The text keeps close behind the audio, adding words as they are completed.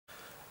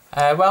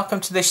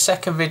Welcome to this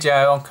second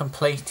video on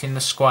completing the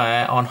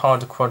square on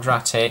harder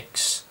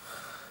quadratics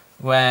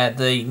where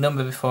the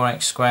number before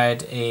x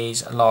squared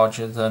is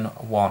larger than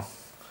 1.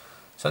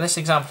 So in this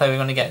example we're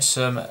going to get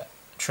some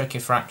tricky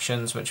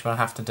fractions which we'll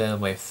have to deal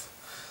with.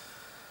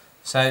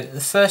 So the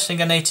first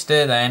thing I need to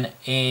do then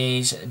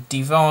is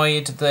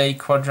divide the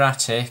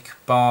quadratic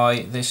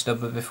by this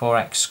number before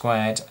x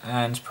squared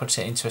and put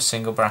it into a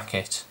single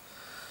bracket.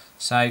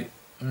 So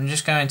I'm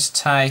just going to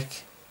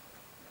take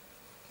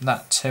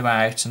that 2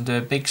 out and do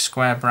a big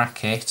square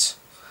bracket,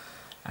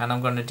 and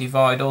I'm going to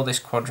divide all this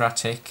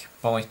quadratic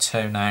by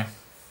 2 now.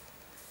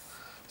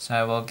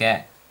 So we'll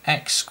get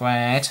x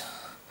squared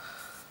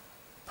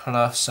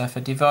plus, so if I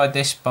divide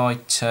this by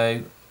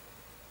 2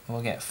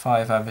 we'll get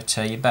 5 over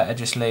 2. You're better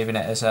just leaving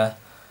it as a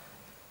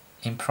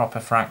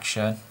improper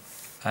fraction,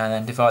 and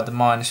then divide the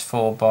minus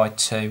 4 by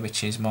 2,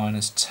 which is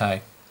minus 2.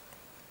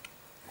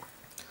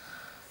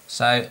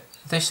 So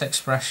this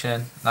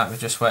expression that we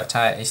just worked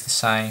out is the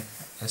same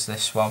as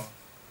this one.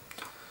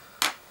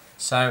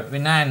 So we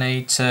now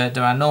need to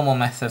do our normal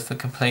method for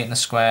completing the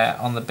square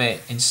on the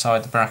bit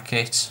inside the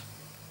bracket.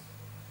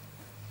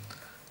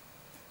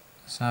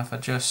 So if I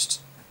just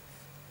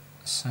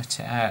set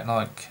it out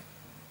like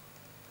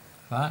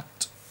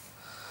that.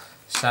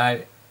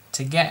 So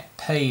to get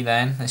p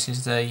then, this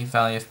is the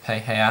value of p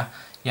here,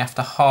 you have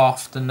to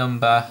half the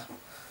number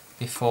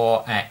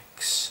before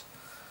x.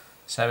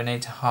 So we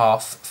need to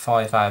half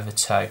 5 over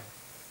 2.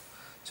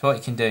 So what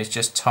you can do is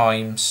just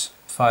times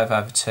 5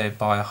 over 2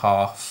 by a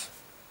half.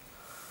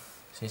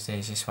 This is the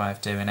easiest way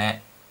of doing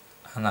it,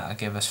 and that will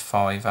give us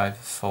 5 over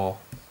 4.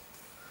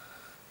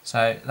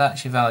 So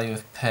that's your value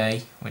of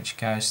p, which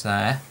goes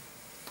there.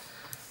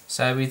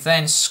 So we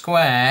then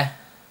square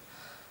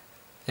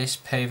this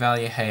p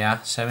value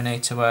here, so we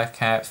need to work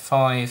out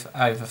 5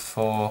 over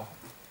 4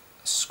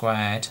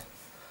 squared.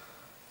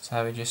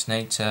 So we just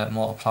need to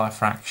multiply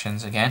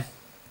fractions again,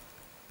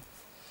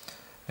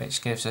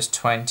 which gives us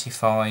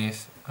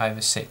 25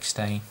 over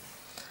 16.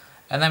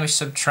 And then we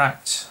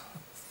subtract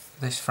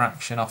this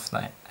fraction off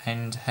the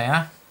end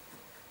here,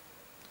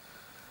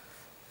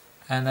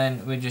 and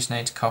then we just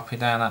need to copy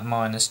down that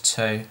minus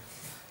 2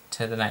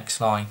 to the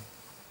next line.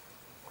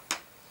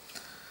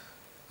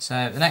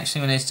 So the next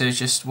thing we need to do is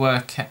just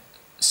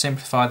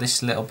simplify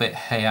this little bit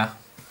here.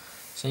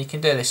 So you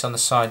can do this on the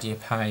side of your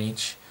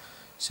page.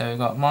 So we've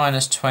got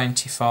minus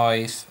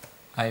 25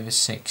 over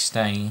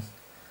 16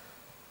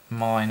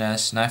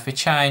 minus, now if we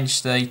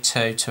change the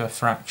 2 to a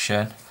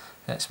fraction,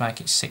 let's make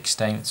it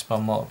 16ths by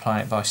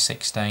multiplying it by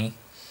 16.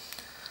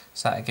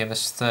 So that will give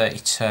us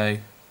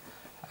 32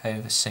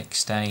 over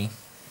 16.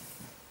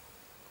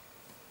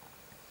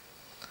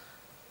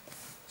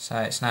 So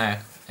it's now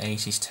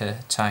easy to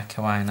take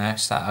away now,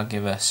 so that will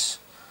give us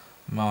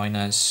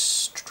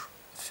minus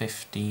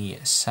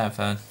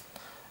 57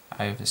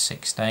 over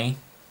 16.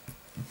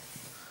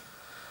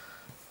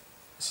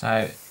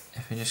 So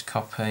if we just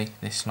copy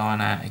this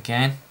line out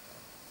again,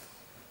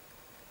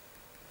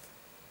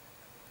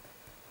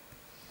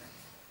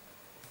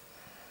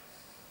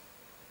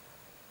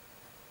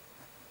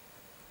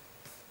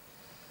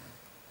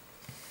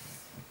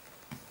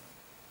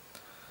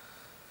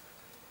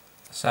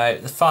 so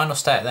the final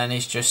step then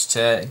is just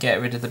to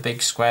get rid of the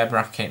big square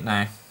bracket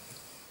now.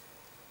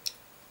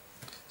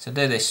 So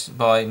do this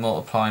by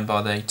multiplying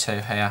by the 2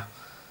 here.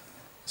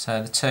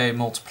 So the 2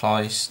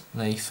 multiplies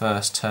the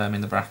first term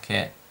in the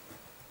bracket.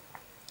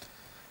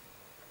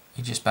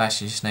 You just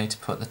basically need to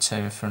put the 2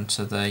 in front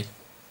of the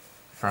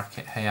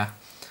bracket here.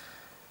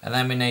 And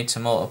then we need to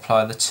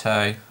multiply the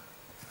 2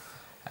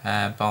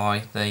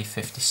 by the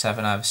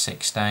 57 over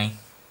 16.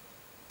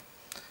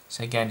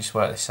 So again, just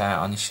work this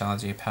out on your side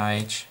of your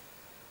page.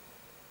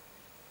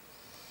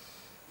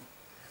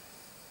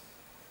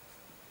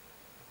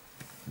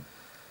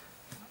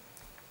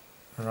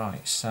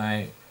 Right,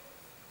 so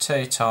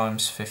 2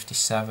 times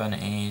 57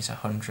 is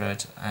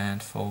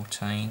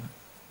 114,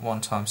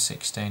 1 times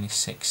 16 is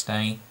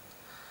 16,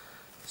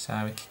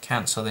 so we can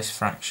cancel this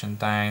fraction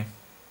down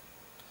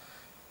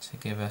to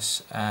give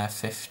us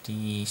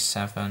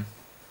 57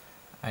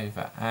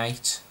 over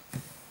 8.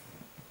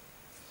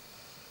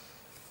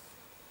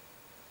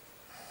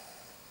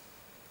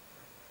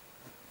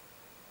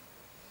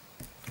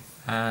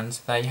 And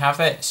there you have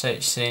it, so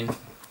it's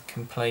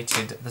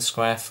completed the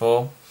square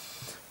form.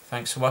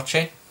 Thanks for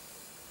watching.